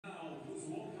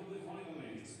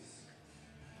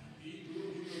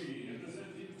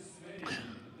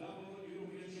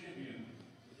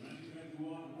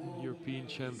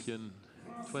champion,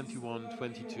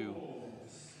 21-22.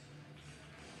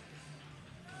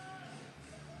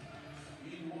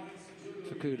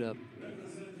 Fukuda,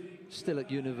 still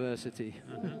at university.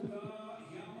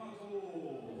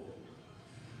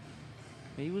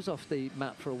 He was off the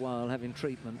mat for a while having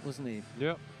treatment, wasn't he?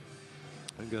 Yeah,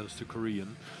 against the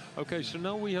Korean. Okay, so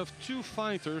now we have two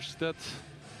fighters that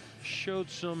showed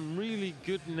some really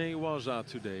good newaza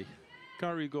today.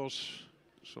 Garrigos,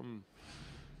 some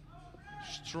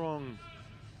strong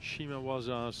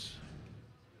shimawazas.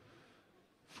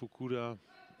 Fukuda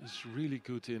is really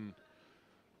good in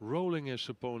rolling his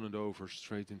opponent over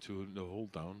straight into the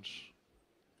hold downs.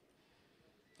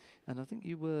 And I think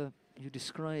you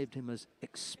described him as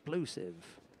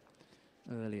explosive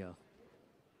earlier.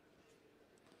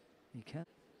 He can.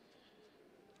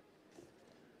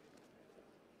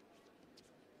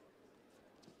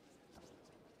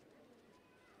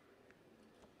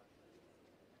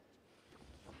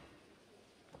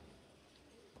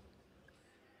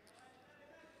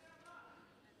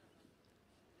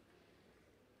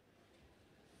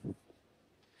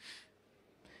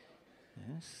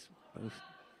 Yes, both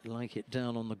like it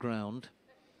down on the ground.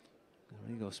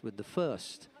 Garrigos with the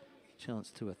first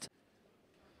chance to attack.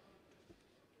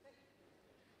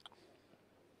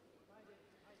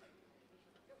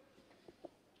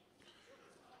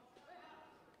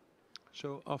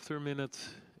 So after a minute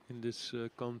in this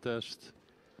contest,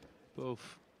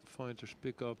 both fighters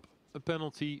pick up a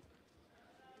penalty.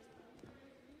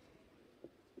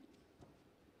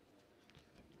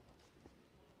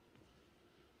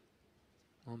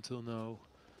 Until now,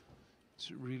 it's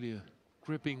really a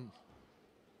gripping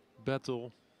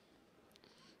battle.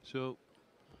 So,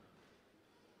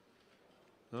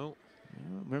 no.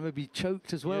 Remember, he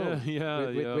choked as well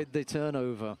with the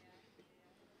turnover.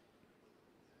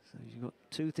 So you've got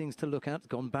two things to look at.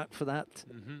 Gone back for that,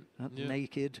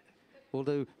 naked.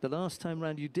 Although the last time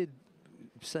round you did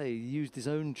say he used his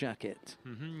own jacket.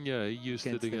 Yeah, he used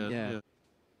it again. Yeah.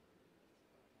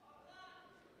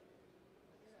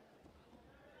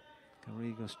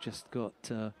 Garrigos just got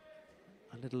a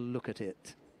little look at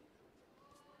it.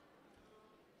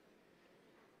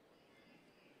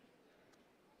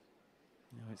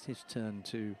 Now it's his turn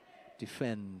to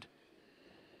defend.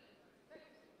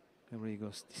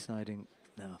 Garrigos deciding,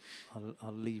 no,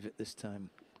 I'll leave it this time.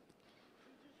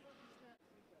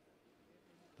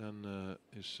 Then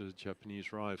his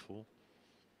Japanese rival.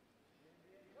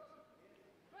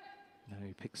 Now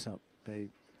he picks up. They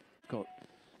got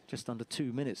just under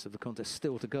 2 minutes of the contest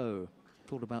still to go.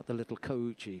 Thought about the little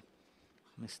Koji.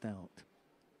 Missed out.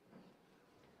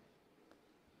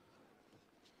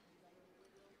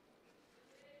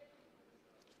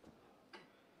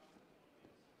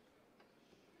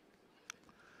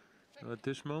 At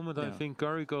this moment, I think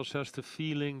Garrigos has the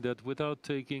feeling that without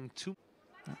taking too...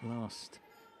 That last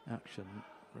action,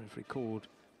 referee called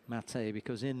Mate,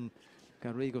 because in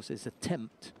Garrigos'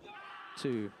 attempt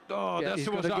to... Oh, that's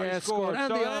what I scored.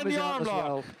 And the arm is out as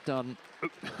well. Done.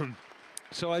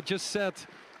 So I just said,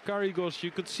 Garrigos,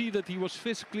 you could see that he was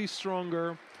physically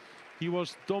stronger. He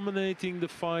was dominating the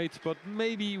fight, but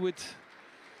maybe with...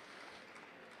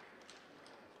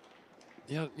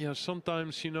 Yeah,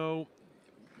 sometimes, you know,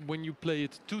 when you play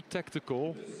it too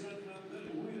tactical,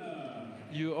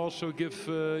 you also give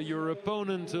your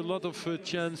opponent a lot of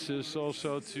chances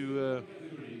also to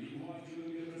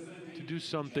do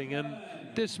something. And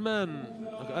this man,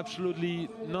 absolutely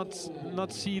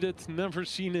not seeded, never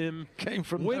seen him. Came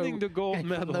from winning the gold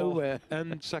medal nowhere.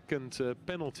 And second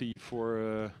penalty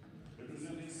for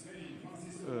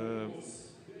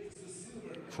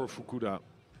Fukuda.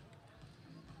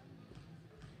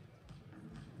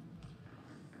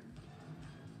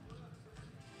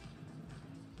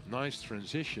 Nice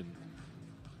transition.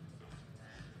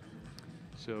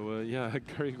 So yeah,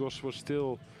 Garrigos was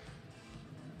still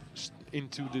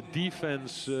into the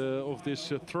defense of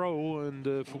this throw, and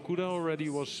Fukuda already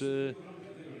was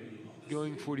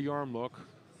going for the arm lock.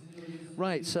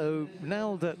 Right, so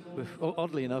now that,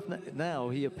 oddly enough, now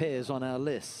he appears on our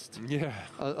list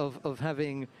of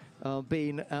having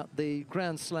been at the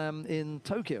Grand Slam in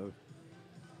Tokyo.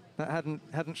 That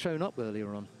hadn't shown up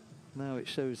earlier on. Now it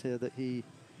shows here that he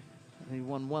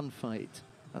won one fight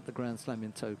at the Grand Slam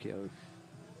in Tokyo.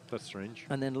 That's strange.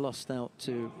 And then lost out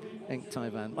to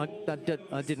Taiwan. I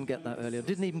didn't get that earlier.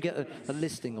 Didn't even get a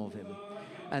listing of him.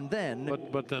 And then...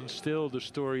 But then still the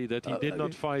story that he did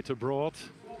not fight abroad.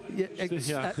 Yeah,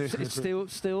 it's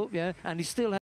still, yeah. And he still